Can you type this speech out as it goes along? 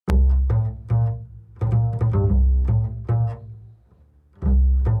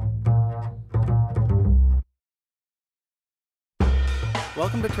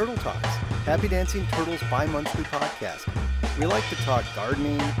Welcome to Turtle Talks, Happy Dancing Turtles bi-monthly podcast. We like to talk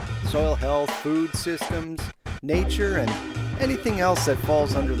gardening, soil health, food systems, nature, and anything else that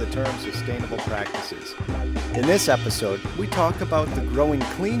falls under the term sustainable practices. In this episode, we talk about the growing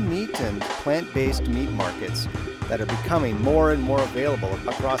clean meat and plant-based meat markets that are becoming more and more available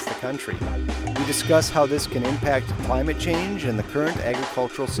across the country. We discuss how this can impact climate change and the current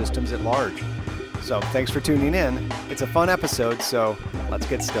agricultural systems at large. So thanks for tuning in. It's a fun episode, so let's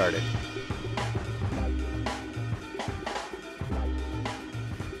get started.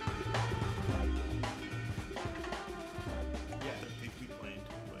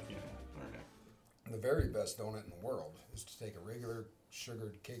 The very best donut in the world is to take a regular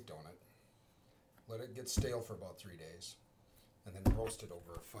sugared cake donut, let it get stale for about 3 days, and then roast it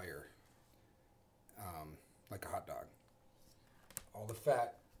over a fire, like a hot dog. All the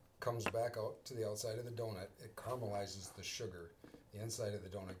fat comes back out to the outside of the donut. It caramelizes the sugar. The inside of the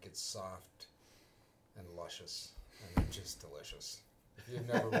donut gets soft and luscious, and it's just delicious. If you've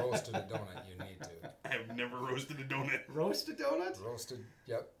never roasted a donut, you need to. I have never roasted a donut. Roasted donut? Roasted,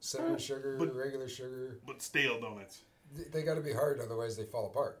 yep. Cinnamon sugar, regular sugar. But stale donuts. They got to be hard, otherwise they fall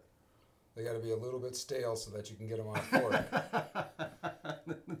apart. They got to be a little bit stale so that you can get them on a fork.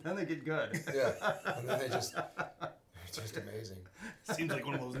 Then they get good. Yeah, and then it's just amazing. Seems like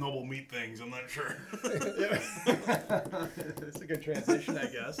one of those noble meat things. I'm not sure. It's a good transition, I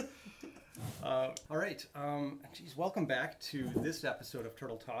guess. All right. Welcome back to this episode of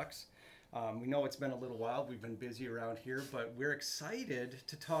Turtle Talks. We know it's been a little while. We've been busy around here, but we're excited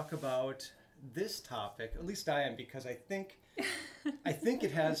to talk about this topic. At least I am, because I think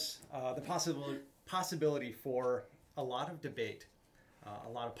it has the possibility for a lot of debate, a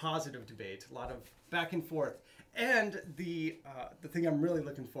lot of positive debate, a lot of back and forth. And the thing I'm really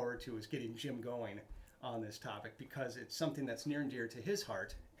looking forward to is getting Jim going on this topic, because it's something that's near and dear to his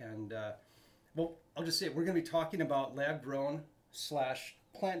heart. And well, I'll just say we're going to be talking about lab-grown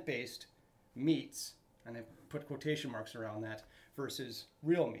 / plant-based meats, and I put quotation marks around that, versus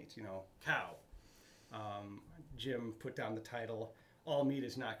real meat, cow. Jim put down the title, "All Meat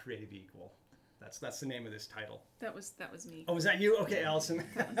is Not Created Equal." That's the name of this title. That was me. Oh, was that you? Okay, Allison.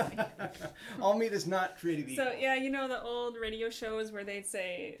 All meat is not created equal. So yeah, the old radio shows where they'd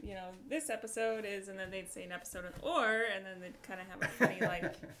say, this episode is, and then they'd say an episode of or, and then they'd kind of have a funny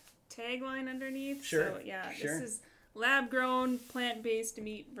tagline underneath. Sure. So yeah, sure. This is lab-grown plant-based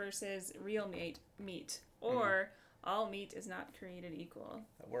meat versus real meat, or all meat is not created equal.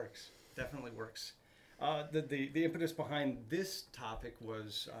 That works. Definitely works. The impetus behind this topic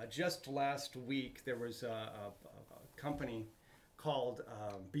was just last week. There was a company called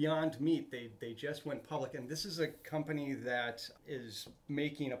Beyond Meat. They just went public, and this is a company that is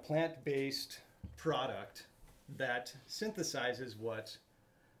making a plant-based product that synthesizes what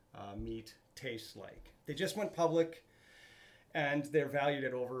meat tastes like. They just went public, and they're valued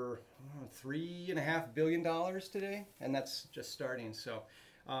at over $3.5 billion today, and that's just starting. So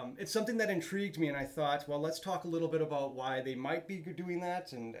it's something that intrigued me, and I thought, well, let's talk a little bit about why they might be doing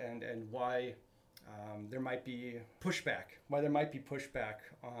that, and why there might be pushback. Why there might be pushback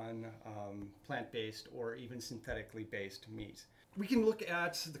on plant-based or even synthetically based meat. We can look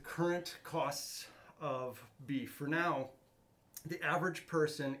at the current costs of beef. For now, the average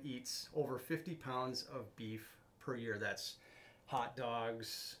person eats over 50 pounds of beef per year. That's hot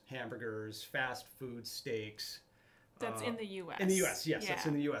dogs, hamburgers, fast food, steaks. That's in the U.S. In the U.S., yes, yeah. That's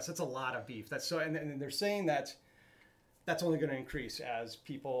in the U.S. That's a lot of beef. That's so, and they're saying that that's only going to increase as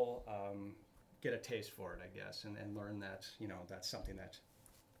people get a taste for it, I guess, and learn that that's something that.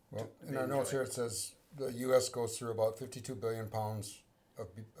 Well, in our notes here it says the U.S. goes through about 52 billion pounds of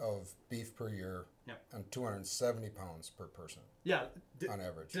beef per year, Yep. and 270 pounds per person. Yeah. On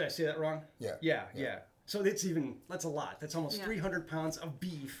average. Did I say that wrong? Yeah. Yeah. So that's a lot. That's almost 300 pounds of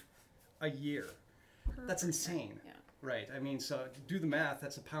beef a year. That's insane. Yeah. Right. I mean, so do the math.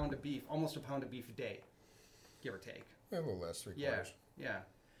 That's a pound of beef, almost a pound of beef a day, give or take. Yeah, a little less, 3/4. Yeah.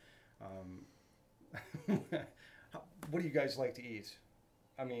 What do you guys like to eat?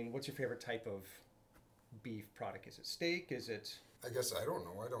 I mean, what's your favorite type of beef product? Is it steak? Is it? I guess I don't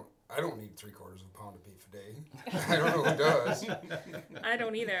know. I don't eat 3/4 of a pound of beef a day. I don't know who does. I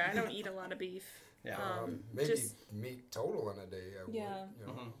don't either. I don't eat a lot of beef. Yeah. Maybe meat total in a day. I would,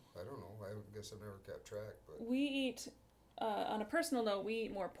 Mm-hmm. I don't know. I guess I've never kept track. But We eat, on a personal note, we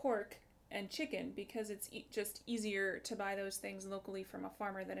eat more pork and chicken because it's just easier to buy those things locally from a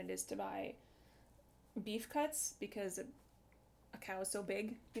farmer than it is to buy beef cuts, because a cow is so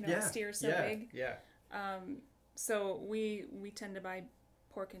big, a steer is so big. Yeah. So we tend to buy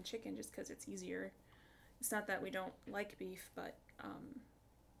pork and chicken just because it's easier. It's not that we don't like beef, but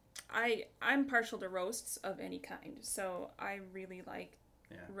I'm partial to roasts of any kind, so I really like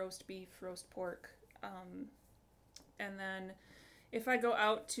Yeah. roast beef, roast pork, and then if I go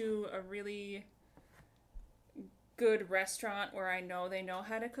out to a really good restaurant where I know they know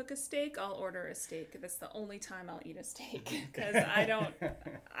how to cook a steak, I'll order a steak. That's the only time I'll eat a steak because I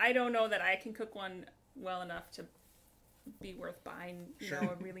don't know that I can cook one well enough to be worth buying, Sure.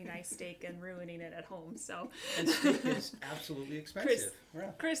 a really nice steak and ruining it at home. So And steak is absolutely expensive.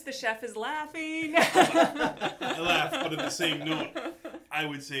 Yeah. Chris, the chef, is laughing. I laugh, but at the same note, I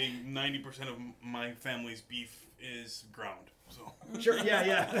would say 90% of my family's beef is ground. So Sure.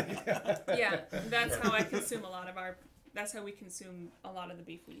 Yeah. Yeah, that's how I consume that's how we consume a lot of the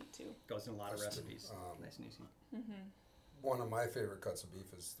beef we eat too. Goes in a lot of That's recipes. Nice and easy. One of my favorite cuts of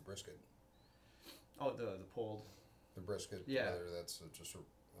beef is the brisket. Oh, the pulled. The brisket, Yeah. whether that's just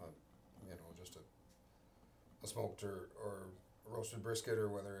just a smoked or roasted brisket, or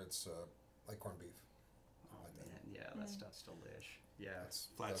whether it's like corned beef. Oh man, yeah, that stuff's delish. Yeah. That's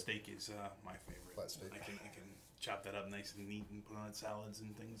flat steak is my favorite. Flat steak. I can chop that up nice and neat and put on salads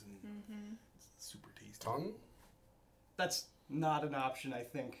and things, and it's super tasty. tongue. That's not an option, I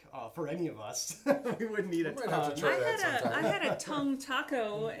think, for any of us. We wouldn't eat a We might have to ton. try that sometime. I had a tongue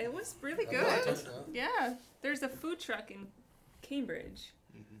taco. It was really good. Yeah. Yeah, there's a food truck in Cambridge.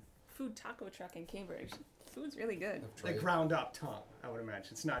 Food taco truck in Cambridge. Food's really good. I've Like tried. ground up tongue, I would imagine.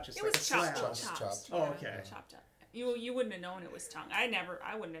 It's not just It like was a slab. chopped. Chopped. Chopped. Oh, okay. Chopped up. You wouldn't have known it was tongue. I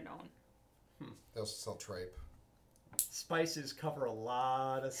wouldn't have known. They also sell tripe. Spices cover a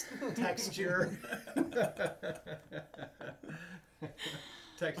lot of texture.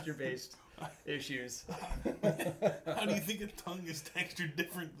 Texture-based issues. How do you think a tongue is textured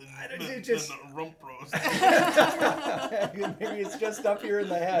different than a rump roast? Maybe it's just up here in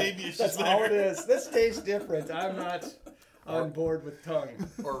the head. Maybe it's That's just all there. it is. This tastes different. I'm not on board with tongue.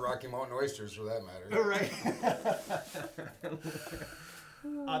 Or Rocky Mountain oysters, for that matter. All right.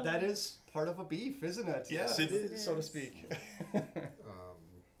 That is part of a beef, isn't it? Yes, yeah, it is, so to speak.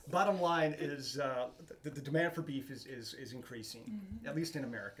 Bottom line is the demand for beef is increasing, at least in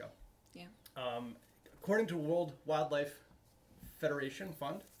America. Yeah. According to World Wildlife Federation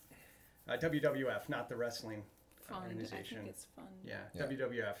Fund, WWF, not the wrestling Fun. organization. I think it's fun. Yeah, Yeah.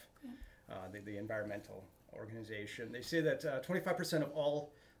 WWF, the environmental organization. They say that 25% of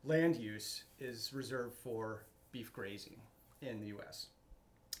all land use is reserved for beef grazing in the U.S.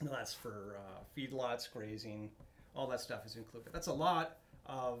 And that's for feedlots, grazing, all that stuff is included. That's a lot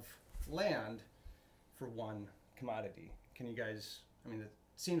of land for one commodity. Can you guys, it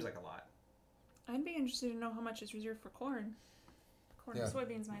seems like a lot. I'd be interested to know how much is reserved for corn. Corn and Yeah.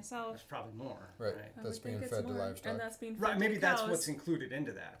 soybeans myself. There's probably more. Right. I That's would being think it's fed to more. livestock. And that's being fed Right, to maybe that's cows. what's included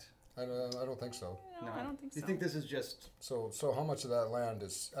into that. I don't think so. No, I don't think so. You think this is just, So how much of that land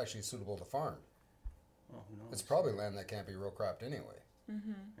is actually suitable to farm? oh, who knows? It's probably land that can't be row cropped anyway.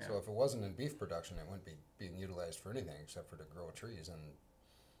 Yeah. So if it wasn't in beef production, it wouldn't be being utilized for anything except for to grow trees and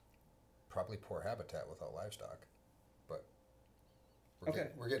probably poor habitat without livestock. But we're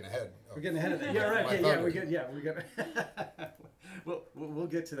getting ahead. We're getting ahead of it. Yeah, right. My Yeah, thunder. we get. We'll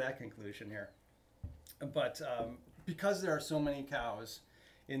get to that conclusion here. But because there are so many cows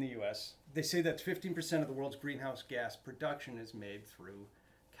in the U.S., they say that 15% of the world's greenhouse gas production is made through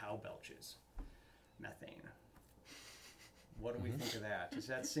cow belches, methane. What do we think of that? Does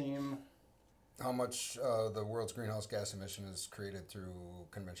that seem? How much the world's greenhouse gas emission is created through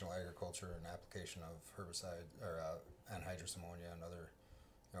conventional agriculture and application of herbicide or anhydrous ammonia and other,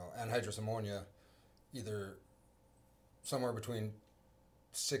 anhydrous ammonia, either somewhere between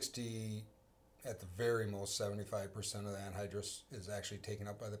 60, at the very most 75% of the anhydrous is actually taken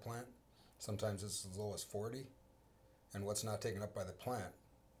up by the plant. Sometimes it's as low as 40. And what's not taken up by the plant,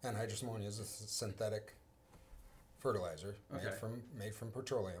 anhydrous ammonia is a synthetic fertilizer Okay. made from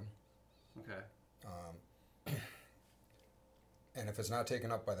petroleum. Okay. And if it's not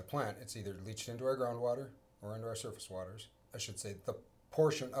taken up by the plant, it's either leached into our groundwater or into our surface waters. I should say the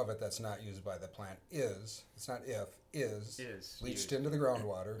portion of it that's not used by the plant is Is leached used. into the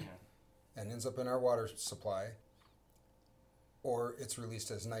groundwater Yeah. and ends up in our water supply, or it's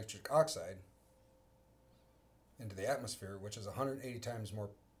released as nitric oxide into the atmosphere, which is 180 times more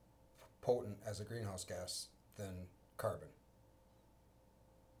potent as a greenhouse gas than carbon.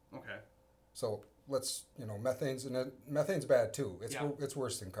 Okay. So let's, methane's bad too. Yeah. It's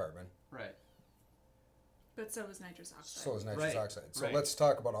worse than carbon. Right. But so is nitrous oxide. So is nitrous Right, oxide. So right. let's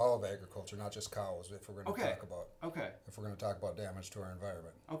talk about all of agriculture, not just cows. If we're going to Okay. talk about damage to our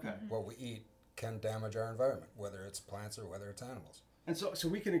environment, Okay. what we eat can damage our environment, whether it's plants or whether it's animals. And so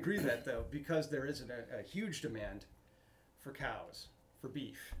we can agree that though, because there is a huge demand for cows, for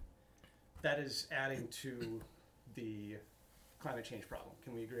beef, that is adding to the climate change problem.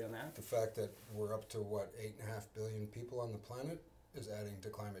 Can we agree on that? The fact that we're up to, what, 8.5 billion people on the planet is adding to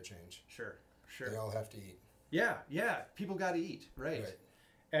climate change. Sure. They all have to eat. Yeah. People got to eat, right?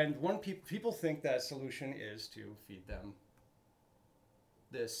 And people think that solution is to feed them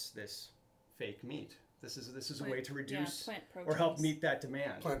this fake meat. This is a way to reduce plant or help proteins. meet that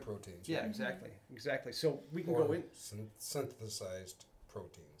demand. Plant proteins. Yeah, right? exactly. So we can Or go in synthesized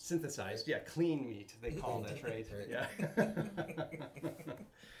proteins. synthesized, clean meat they call it, right? Right. Yeah.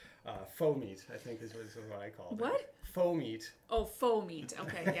 Faux meat, I think is what I call it. What? Faux meat. Oh, faux meat.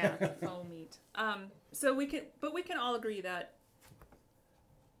 Okay, yeah, faux meat. So we can all agree that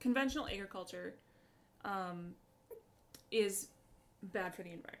conventional agriculture is bad for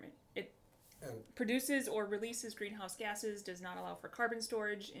the environment. It And produces or releases greenhouse gases, does not allow for carbon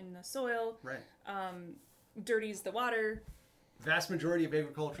storage in the soil, Right. dirties the water Vast majority of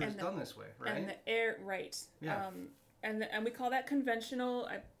agriculture is And the- done this way, right? and the air. Right. Yeah. And we call that conventional.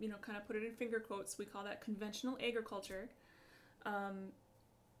 I kind of put it in finger quotes. We call that conventional agriculture. And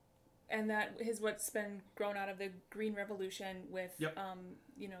that is what's been grown out of the Green Revolution with, Yep.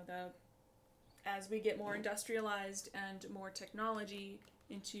 as we get more industrialized and more technology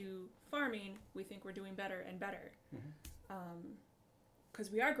into farming, we think we're doing better and better.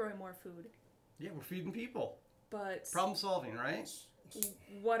 Because we are growing more food. Yeah, we're feeding people. But Problem solving, right?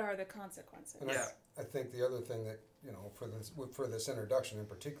 what are the consequences? And Yeah. I think the other thing that, for this introduction in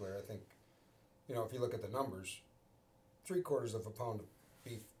particular, I think, if you look at the numbers, 3/4 of a pound of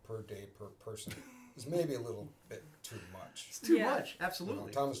beef per day per person is maybe a little bit too much. It's too Yeah. much.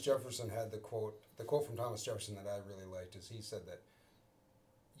 Absolutely. Thomas Jefferson had the quote from Thomas Jefferson that I really liked is he said that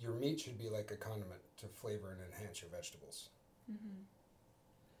your meat should be like a condiment to flavor and enhance your vegetables.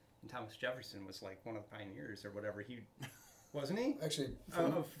 And Thomas Jefferson was like one of the pioneers or whatever. He wasn't he? Actually,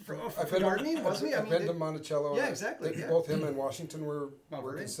 For gardening, wasn't he? I've been to Monticello. Yeah, exactly, yeah. Both him and Washington were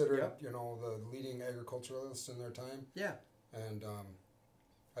Really? considered, Yeah. the leading agriculturalists in their time. Yeah. And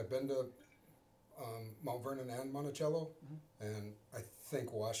I've been to Mount Vernon and Monticello, and I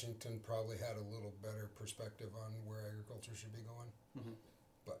think Washington probably had a little better perspective on where agriculture should be going.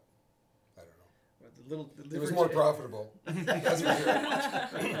 But I don't know. The It was more profitable. That's for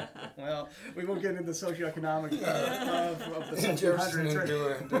sure. Well, we won't get into the socioeconomic of the Jefferson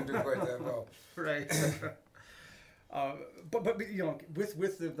 1700s, didn't do quite that well. right? But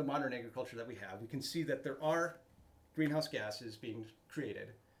with the modern agriculture that we have, we can see that there are greenhouse gases being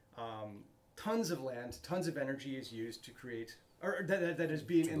created. Tons of land, tons of energy is used to create, or that is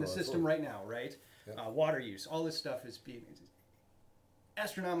being in the grow our system food. right now, right? Yeah. Water use, all this stuff is being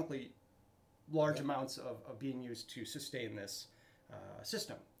astronomically large amounts of being used to sustain this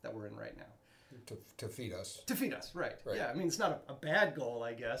system that we're in right now. To feed us. To feed us, right. Right. Yeah, I mean, it's not a bad goal,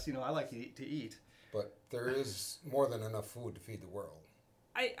 I guess. I like to eat. But there is more than enough food to feed the world.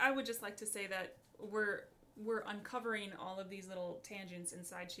 I would just like to say that we're uncovering all of these little tangents and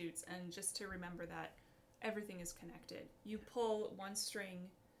side shoots, and just to remember that everything is connected. You pull one string,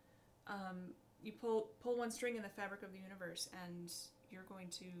 pull one string in the fabric of the universe, and you're going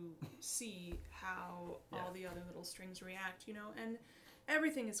to see how all the other little strings react, and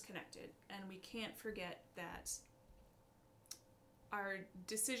everything is connected. And we can't forget that our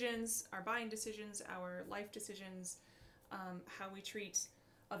decisions, our buying decisions, our life decisions, how we treat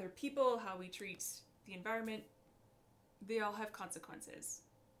other people, how we treat the environment, they all have consequences.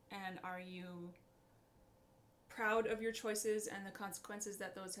 And are you proud of your choices and the consequences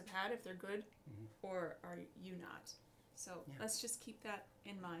that those have had, if they're good, or are you not? So let's just keep that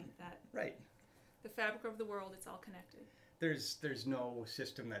in mind, that Right. the fabric of the world, it's all connected. There's no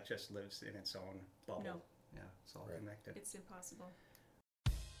system that just lives in its own bubble. No. Yeah, it's all Right. connected. It's impossible.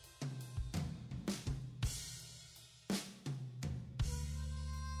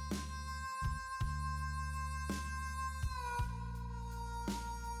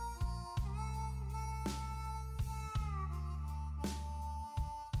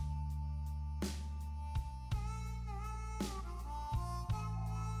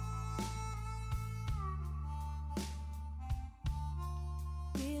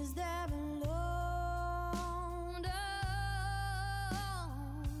 Is there a load on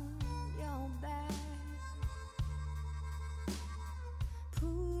your back,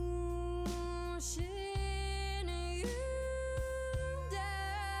 pushing you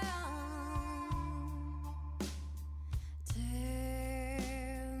down?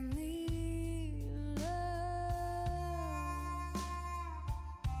 Tell me, love,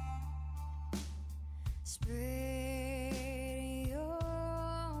 spread your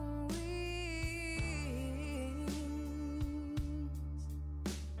wings.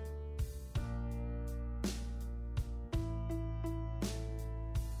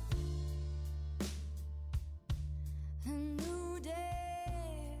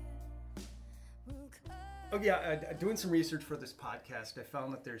 Oh yeah, doing some research for this podcast, I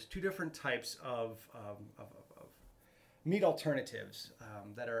found that there's two different types of meat alternatives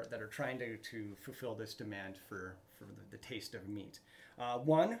that are trying to fulfill this demand for the taste of meat.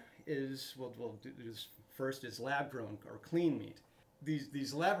 One is we'll do this first is lab grown or clean meat.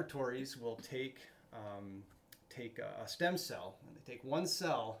 These laboratories will take a stem cell, and they take one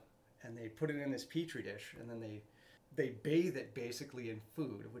cell and they put it in this petri dish, and then they bathe it basically in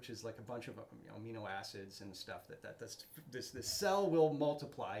food, which is like a bunch of amino acids and stuff this cell will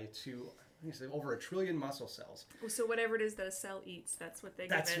multiply to over 1 trillion muscle cells. So whatever it is that a cell eats, that's what they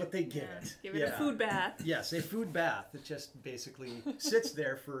give it. That's what they give it. Give it a food bath. Yes, a food bath. It just basically sits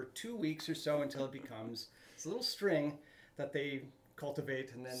there for 2 weeks or so until it becomes this little string that they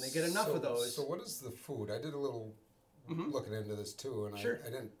cultivate, and then they get enough of those. So what is the food? I did a little looking into this too, and Sure. I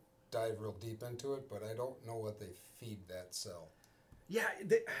didn't dive real deep into it, but I don't know what they feed that cell. Yeah,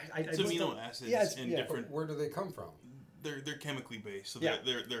 It's amino acids in different. Where do they come from? They're chemically based, so Yeah.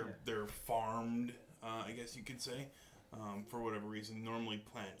 they're farmed, I guess you could say, for whatever reason. Normally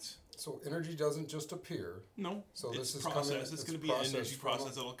plants. So energy doesn't just appear. No, So it's this is process. coming- It's it's going to be an energy processed from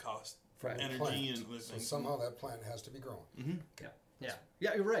process that'll cost From a energy plant. and other So things. somehow that plant has to be grown.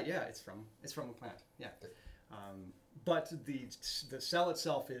 Yeah, you're right. Yeah, it's from a plant. Yeah, but the cell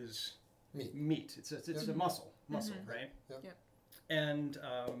itself is Meat. It's a muscle, right? Yep. Yep. And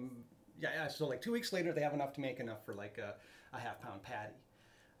so like 2 weeks later, they have enough to make enough for like a half-pound patty.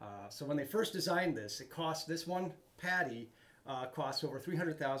 So when they first designed this, this one patty cost over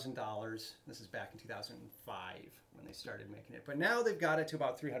 $300,000. This is back in 2005 when they started making it. But now they've got it to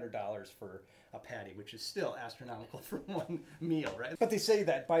about $300 for a patty, which is still astronomical for one meal, right? But they say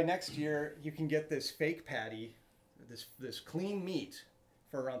that by next year, you can get this fake patty, this clean meat,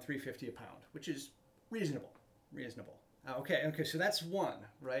 for around $3.50 a pound, which is reasonable. Okay, so that's one,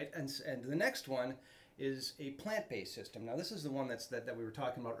 right? And the next one is a plant-based system. Now, this is the one that we were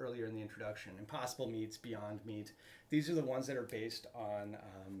talking about earlier in the introduction. Impossible Meats, Beyond Meat. These are the ones that are based on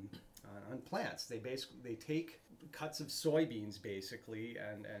plants. They take cuts of soybeans basically,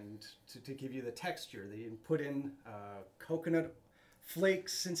 and to give you the texture, they put in coconut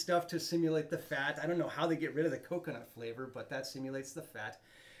flakes and stuff to simulate the fat. I don't know how they get rid of the coconut flavor, but that simulates the fat.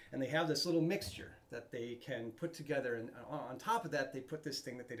 And they have this little mixture that they can put together, and on top of that, they put this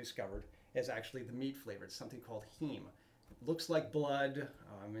thing that they discovered as actually the meat flavor. It's something called heme. It looks like blood,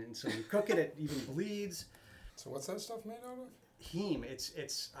 and so you cook it, it even bleeds. So what's that stuff made out of? Heme.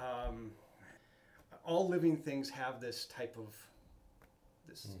 It's all living things have this type of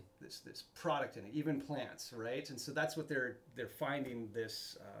this product in it, even plants, right? And so that's what they're finding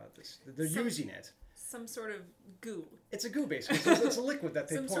they're using it. Some sort of goo. It's a goo basically. It's a liquid that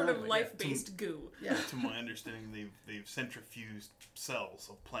they Some pour sort onto of it, life-based goo. Yeah. To my understanding, they've centrifuged cells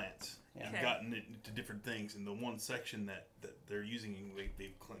of plants and Okay. gotten it into different things. And the one section that they're using,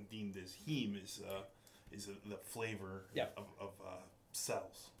 they've deemed as heme, is the flavor of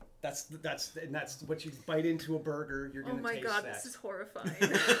cells. That's what you bite into a burger. You're Oh gonna my taste god, that. this is horrifying.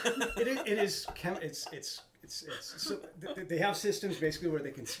 It is. So they have systems basically where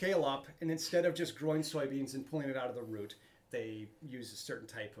they can scale up, and instead of just growing soybeans and pulling it out of the root, they use a certain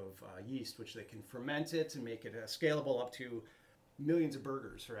type of yeast, which they can ferment it and make it scalable up to millions of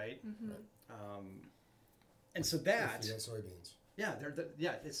burgers, right? And so that, If you get soybeans.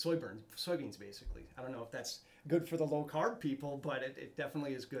 yeah, it's soybeans basically. I don't know if that's good for the low carb people, but it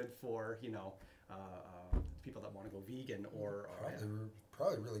definitely is good for people that want to go vegan or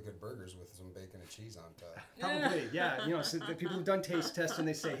Probably really good burgers with some bacon and cheese on top. probably, yeah. So the people who've done taste tests and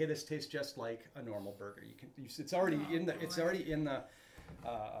they say, hey, this tastes just like a normal burger. It's already in the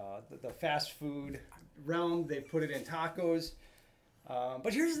fast food realm. They put it in tacos.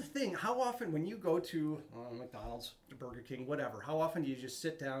 But here's the thing: how often, when you go to McDonald's, Burger King, whatever, how often do you just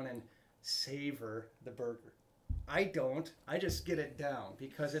sit down and savor the burger? I don't. I just get it down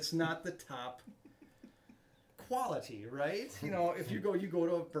because it's not the top quality, right? If you go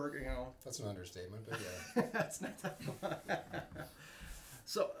to a burger, That's an understatement, but yeah. that's not that.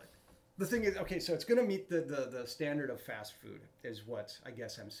 So the thing is, okay, so it's going to meet the standard of fast food, is what I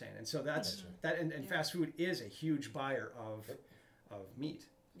guess I'm saying, and so that's that. And fast food is a huge buyer of meat,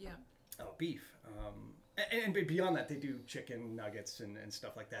 beef, and beyond that, they do chicken nuggets and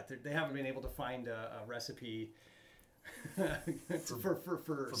stuff like that. They haven't been able to find a recipe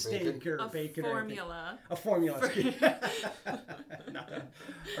for steak or bacon formula. or a formula. Not a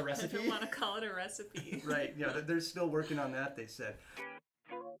I recipe. don't want to call it a recipe. Right. Yeah, they're still working on that. They said.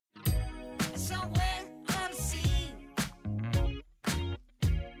 Somewhere unseen.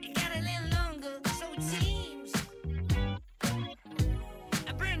 It got a little longer, so it seems.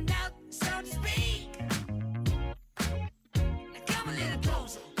 I burned out, so to speak.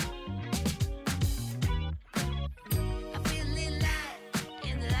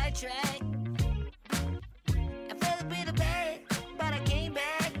 track. I felt a bit of bad, but I came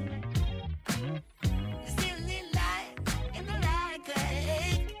back. There's still a little light in the light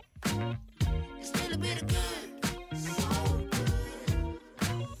crack. There's still a bit of good, so good.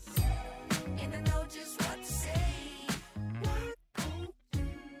 And I know just what to say.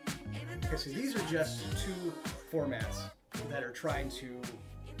 Okay, so these are just two formats that are trying to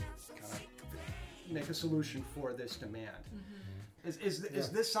kind of make a solution for this demand. Is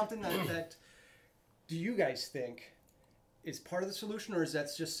this something that do you guys think is part of the solution, or is that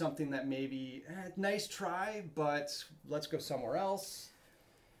just something that maybe nice try, but let's go somewhere else?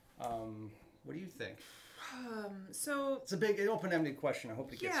 What do you think? So It's a big open-ended question. I hope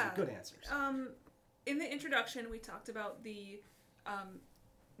to get some good answers. in the introduction, we talked about the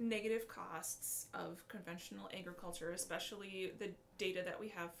negative costs of conventional agriculture, especially the data that we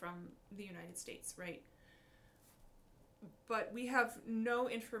have from the United States, right? But we have no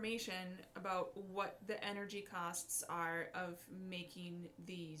information about what the energy costs are of making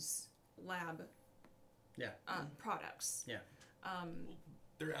these lab products. Yeah.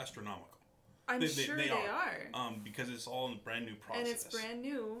 They're astronomical. I'm sure they are. Because it's all in a brand new process. And it's brand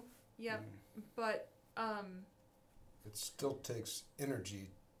new. Yep. But It still takes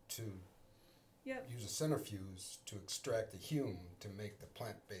energy to yep. use a centrifuge to extract the hume to make the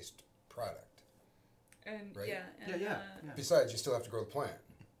plant-based product. And Right? Yeah. Besides, you still have to grow the plant.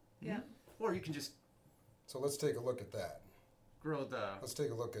 Yeah. Or you can just So let's take a look at that. grow the. Let's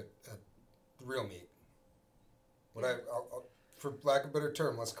take a look at real meat. I'll, for lack of a better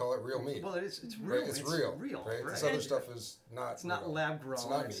term, let's call it real meat. Well, it's real. Right? It's real. Right? This other stuff is not. It's not real. lab grown. It's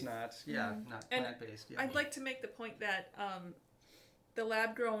not It's meat. not. Not And plant based. Yeah. I'd like to make the point that the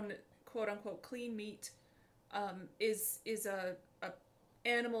lab grown quote unquote clean meat is a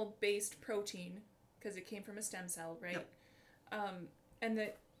animal based protein because it came from a stem cell, right? Yep. And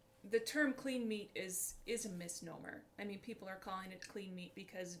the term clean meat is a misnomer. I mean, people are calling it clean meat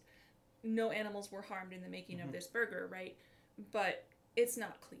because no animals were harmed in the making of this burger, right? But it's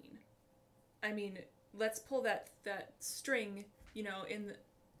not clean. I mean, let's pull that string, in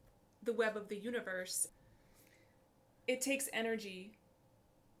the web of the universe. It takes energy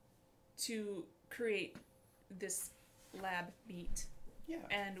to create this lab meat. Yeah.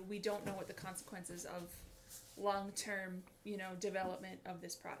 And we don't know what the consequences of long-term, development of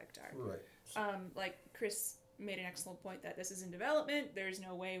this product are. Right. Like Chris made an excellent point that this is in development. There's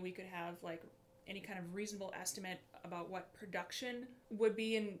no way we could have like any kind of reasonable estimate about what production would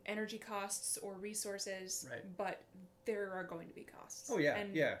be in energy costs or resources. Right. But there are going to be costs. Oh yeah.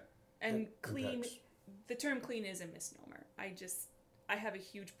 And, yeah. And That clean, impacts. the term clean is a misnomer. I have a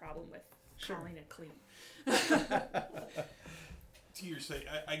huge problem with calling it clean. To your say,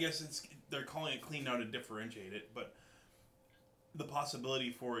 I guess they're calling it clean now to differentiate it, but the possibility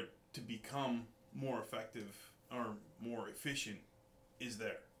for it to become more effective or more efficient is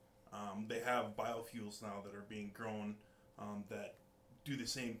there. They have biofuels now that are being grown that do the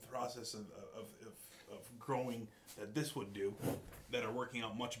same process of growing that this would do, that are working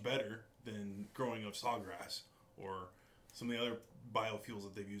out much better than growing of sawgrass or some of the other biofuels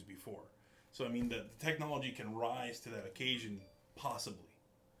that they've used before. So I mean, the technology can rise to that occasion, possibly.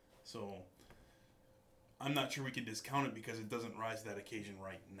 So I'm not sure we can discount it because it doesn't rise to that occasion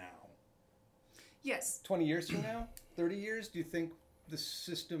right now. Yes. 20 years from now, 30 years, do you think the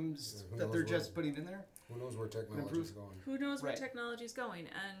systems who that knows they're where- just putting in there? Who knows where technology is going? Who knows where Right. technology is going?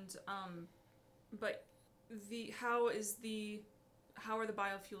 And but how are the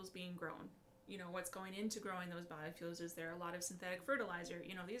biofuels being grown? What's going into growing those biofuels? Is there a lot of synthetic fertilizer?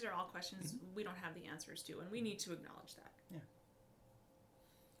 These are all questions we don't have the answers to, and we need to acknowledge that.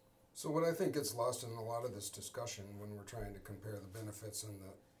 So what I think gets lost in a lot of this discussion when we're trying to compare the benefits and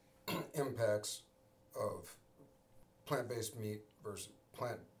the impacts of plant-based meat versus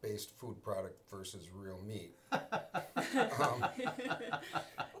plant-based food product versus real meat.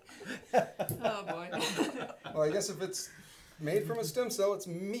 Oh boy. Well, I guess if it's made from a stem cell, it's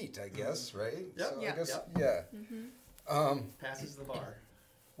meat, I guess, right? Yep. So Yeah. I guess, Yep. yeah. Passes the bar.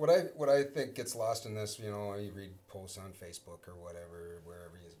 What I think gets lost in this, you read posts on Facebook or whatever,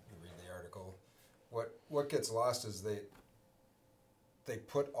 wherever you read the article. What gets lost is they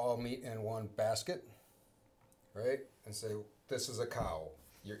put all meat in one basket, right? And say, this is a cow.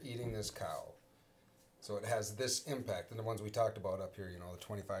 You're eating this cow. So it has this impact. And the ones we talked about up here, the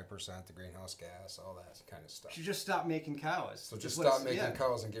 25%, the greenhouse gas, all that kind of stuff. You just stop making cows. So just Is what's- stop making yeah.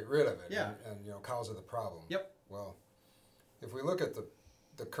 cows and get rid of it. Yeah. And cows are the problem. Yep. Well, if we look at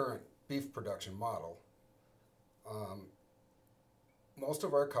the current beef production model, most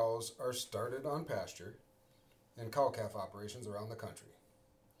of our cows are started on pasture in cow-calf operations around the country.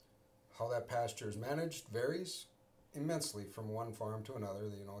 How that pasture is managed varies immensely from one farm to another.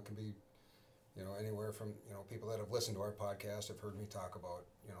 You know, it can be, you know, anywhere from, you know, people that have listened to our podcast have heard me talk about,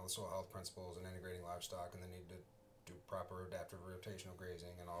 you know, the soil health principles and integrating livestock and the need to do proper adaptive rotational grazing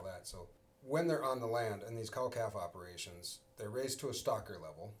and all that. So when they're on the land in these cow-calf operations, they're raised to a stocker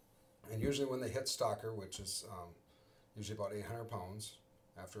level. And usually when they hit stocker, which is usually about 800 pounds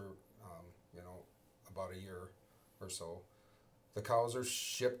after, you know, about a year or so, the cows are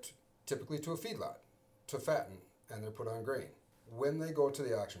shipped typically to a feedlot to fatten, and they're put on grain. When they go to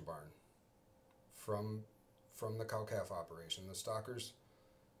the auction barn from the cow-calf operation, the stockers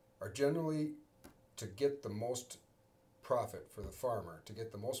are generally, to get the most profit for the farmer, to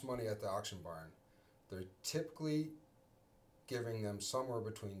get the most money at the auction barn, they're typically giving them somewhere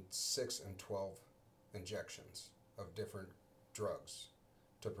between 6 and 12 injections of different drugs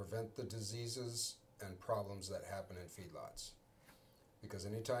to prevent the diseases and problems that happen in feedlots. Because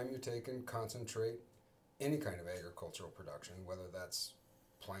anytime you take and concentrate any kind of agricultural production, whether that's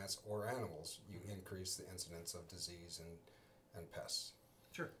plants or animals, you increase the incidence of disease and pests.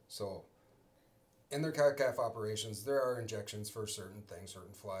 Sure. So in their cow-calf operations, there are injections for certain things,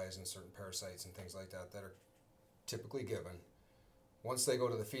 certain flies and certain parasites and things like that that are typically given. Once they go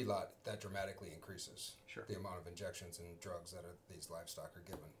to the feedlot, that dramatically increases the amount of injections and drugs that these livestock are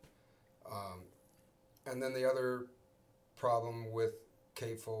given. And then the other problem with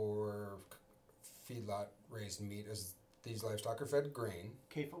CAFO or feedlot raised meat is these livestock are fed grain.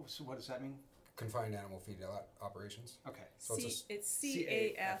 CAFO, so what does that mean? Confined animal feedlot operations. Okay. So it's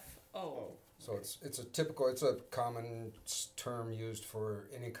CAFO. So it's a common term used for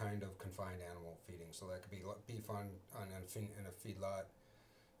any kind of confined animal feeding. So that could be beef in a feedlot.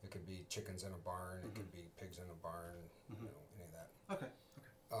 It could be chickens in a barn. It could be pigs in a barn. You know, any of that.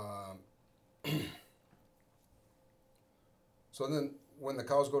 Okay. So then, when the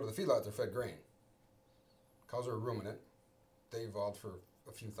cows go to the feedlot, they're fed grain. Cows are a ruminant. They evolved for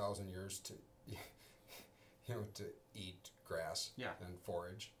a few thousand years to, you know, to eat grass and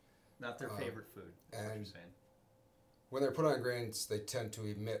forage. Not their favorite food. That's what you're saying. When they're put on grains, they tend to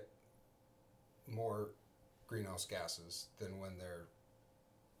emit more greenhouse gases than when they're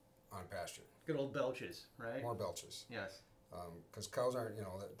on pasture. Good old belches, right? More belches. Yes. Because cows aren't, you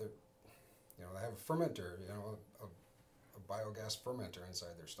know, they have a fermenter, you know, a biogas fermenter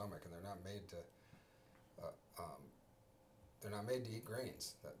inside their stomach, and they're not made to eat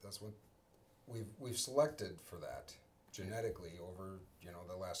grains. That's what we've selected for that genetically over, you know,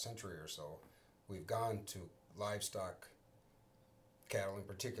 the last century or so. We've gone to livestock, cattle in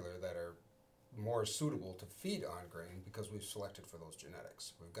particular, that are more suitable to feed on grain because we've selected for those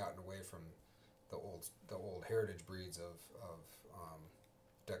genetics. We've gotten away from the old heritage breeds of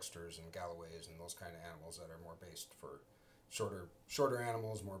Dexters and Galloways and those kind of animals that are more based for shorter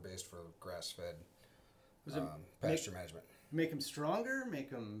animals, more based for grass-fed pasture management. Make them stronger, make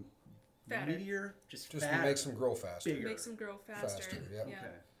them fatter. meatier, just fatter, makes them grow faster. Bigger. Makes them grow faster. Yeah.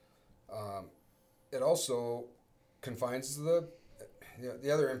 Okay. It also confines the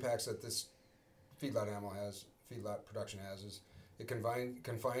other impacts that this feedlot production has is it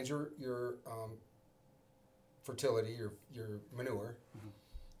confines your fertility, your manure,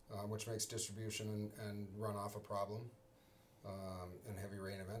 which makes distribution and runoff a problem in heavy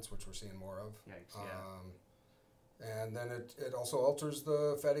rain events, which we're seeing more of. Yikes, And then it also alters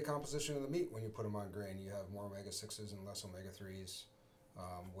the fatty composition of the meat when you put them on grain. You have more omega-6s and less omega-3s,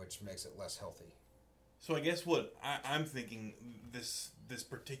 which makes it less healthy. So I guess what I'm thinking this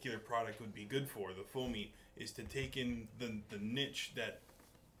particular product would be good for, the faux meat, is to take in the niche that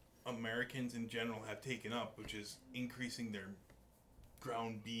Americans in general have taken up, which is increasing their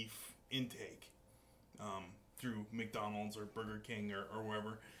ground beef intake through McDonald's or Burger King or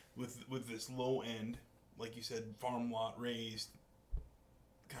wherever, with this low end, like you said, farm lot raised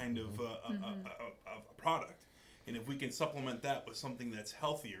kind of a product. And if we can supplement that with something that's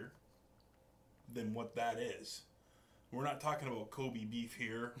healthier than what that is, we're not talking about Kobe beef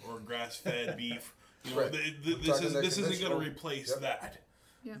here or grass-fed beef. You know, Right. This isn't going to replace that.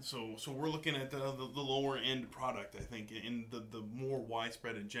 Yeah. So we're looking at the lower end product, I think, in the more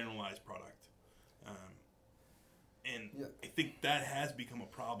widespread and generalized product. I think that has become a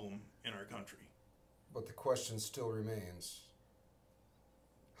problem in our country. But the question still remains,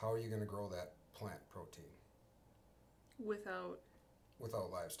 how are you going to grow that plant protein Without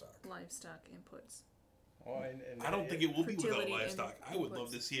livestock? livestock inputs. Oh, and I don't think it will be without fertility livestock. and I would love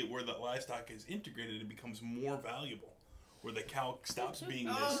inputs. to see it where the livestock is integrated and becomes more valuable, where the cow stops being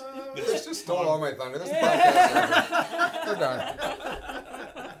this. This just stole all my thunder. This podcast is over. We're done.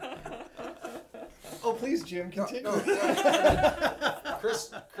 Oh, please, Jim, continue.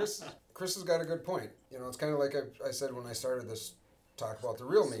 Chris Chris has got a good point. You know, it's kind of like I said when I started this talk about the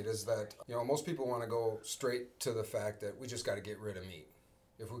real meat is that, you know, most people want to go straight to the fact that we just got to get rid of meat.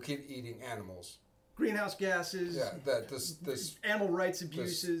 If we keep eating animals, Greenhouse gases, yeah, that this animal rights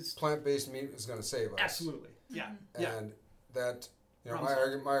abuses. plant-based meat is going to save us. Absolutely. Yeah. Yeah. And that, you know,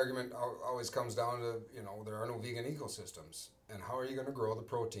 Problem my argument always comes down to, you know, there are no vegan ecosystems. And how are you going to grow the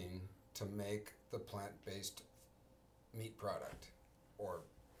protein to make the plant-based meat product or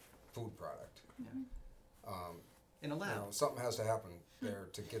food product? In a lab. You know, something has to happen there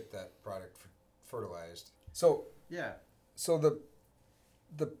to get that product fertilized. So Yeah. so the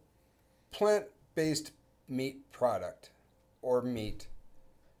plant-based meat product or meat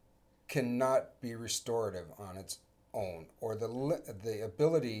cannot be restorative on its own, or the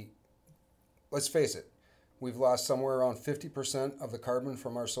ability. Let's face it, we've lost somewhere around 50% of the carbon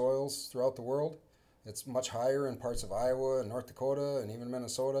from our soils throughout the world. It's much higher in parts of Iowa and North Dakota and even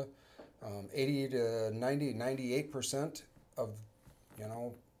Minnesota. 80 to 90, 98% of, you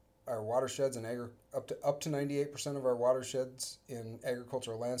know, our watersheds and up to 98% of our watersheds in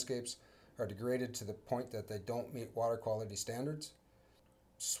agricultural landscapes are degraded to the point that they don't meet water quality standards.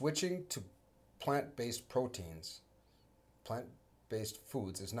 Switching to plant-based proteins, plant-based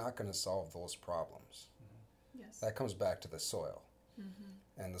foods is not going to solve those problems. Yes. That comes back to the soil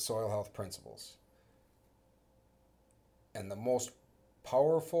and the soil health principles. And the most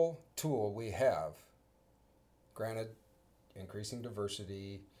powerful tool we have, granted, increasing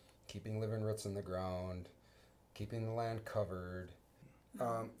diversity, keeping living roots in the ground, keeping the land covered,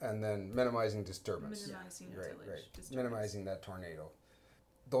 and then minimizing disturbance. Minimizing Right, tillage, right. disturbance. Minimizing that tornado.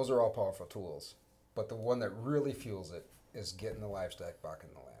 Those are all powerful tools. But the one that really fuels it is getting the livestock back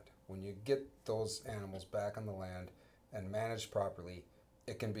in the land. When you get those animals back on the land and managed properly,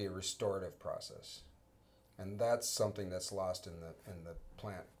 it can be a restorative process. And that's something that's lost in the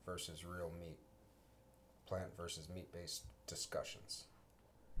plant versus real meat, plant versus meat-based discussions.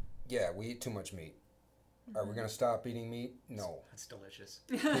 Yeah, we eat too much meat. Are we going to stop eating meat? No. That's delicious.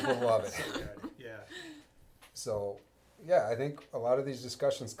 People love it. So good. Yeah. So, yeah, I think a lot of these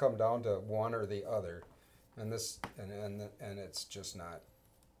discussions come down to one or the other, and it's just not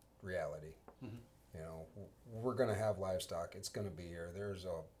reality. You know, we're going to have livestock. It's going to be here. There's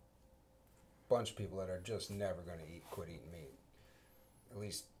a bunch of people that are just never going to quit eating meat, at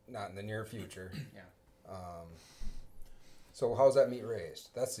least not in the near future. Yeah. So how's that meat raised?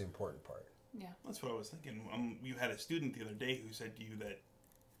 That's the important part. Yeah. That's what I was thinking. You had a student the other day who said to you that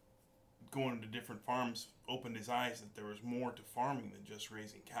going to different farms opened his eyes that there was more to farming than just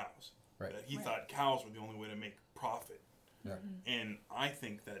raising cows. Right. That he thought cows were the only way to make profit. Yeah. And I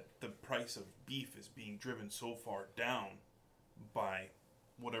think that the price of beef is being driven so far down by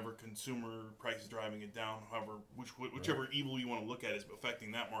whatever consumer price is driving it down, however, whichever evil you want to look at is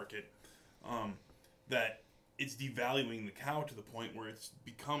affecting that market, that it's devaluing the cow to the point where it's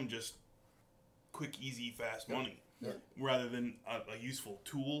become just quick, easy, fast money, rather than a useful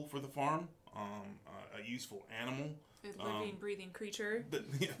tool for the farm, a useful animal. A living, breathing creature.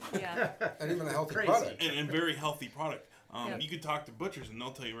 Yeah. Yeah. And even a healthy Crazy. product. And very healthy product. Yep. You could talk to butchers and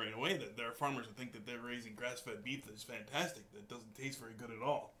they'll tell you right away that there are farmers that think that they're raising grass-fed beef that's fantastic, that doesn't taste very good at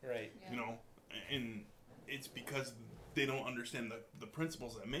all. Right. You know, and it's because they don't understand the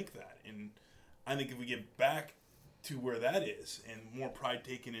principles that make that. And I think if we get back to where that is and more pride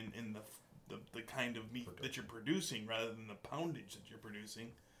taken in the kind of meat that you're producing rather than the poundage that you're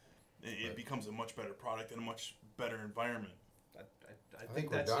producing, it becomes a much better product and a much better environment. I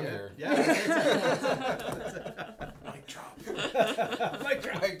think we're that's done yeah. here. Yeah. Mic drop. Mic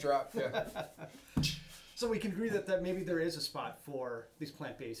drop. Mic drop, yeah. So we can agree that maybe there is a spot for these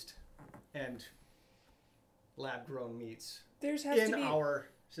plant-based and lab-grown meats There has to in be our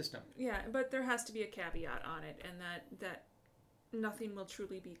system. Yeah, but there has to be a caveat on it, and that nothing will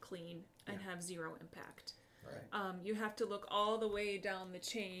truly be clean and have zero impact. Right. You have to look all the way down the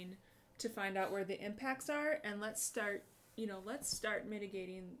chain to find out where the impacts are, and let's start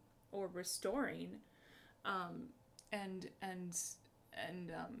mitigating or restoring, and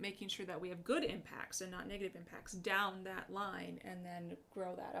making sure that we have good impacts and not negative impacts down that line, and then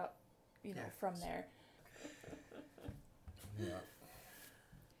grow that up, from there. Yeah.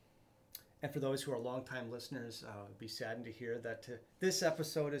 And for those who are longtime listeners, be saddened to hear that this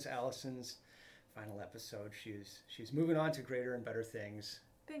episode is Allison's final episode. She's moving on to greater and better things.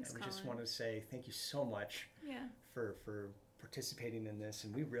 Thanks, and we Colin. just want to say thank you so much Yeah. for participating in this,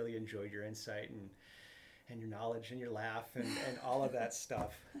 and we really enjoyed your insight and your knowledge and your laugh and all of that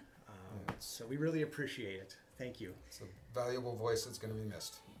stuff. So we really appreciate it. Thank you. It's a valuable voice that's going to be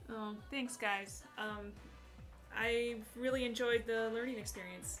missed. Oh, thanks, guys. I've really enjoyed the learning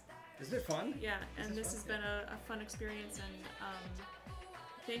experience. Isn't it fun? Yeah, and this fun? has been a fun experience, and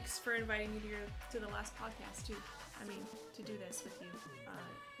thanks for inviting me to the last podcast too. I mean, to do this with you.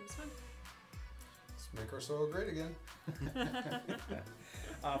 It was fun. Let's make our soil great again.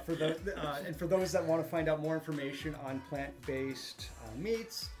 For those that want to find out more information on plant-based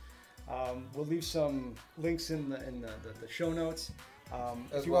meats, we'll leave some links in the show notes.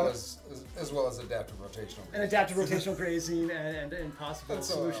 As well as adaptive rotational. And adaptive rotational grazing and possible And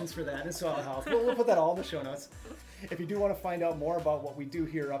soil solutions health. for that and soil health. We'll put that all in the show notes. If you do want to find out more about what we do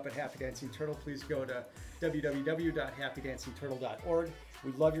here up at Happy Dancing Turtle, please go to www.happydancingturtle.org.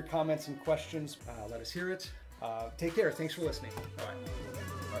 We love your comments and questions. Let us hear it. Take care. Thanks for listening. Bye.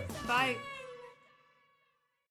 Right. Bye.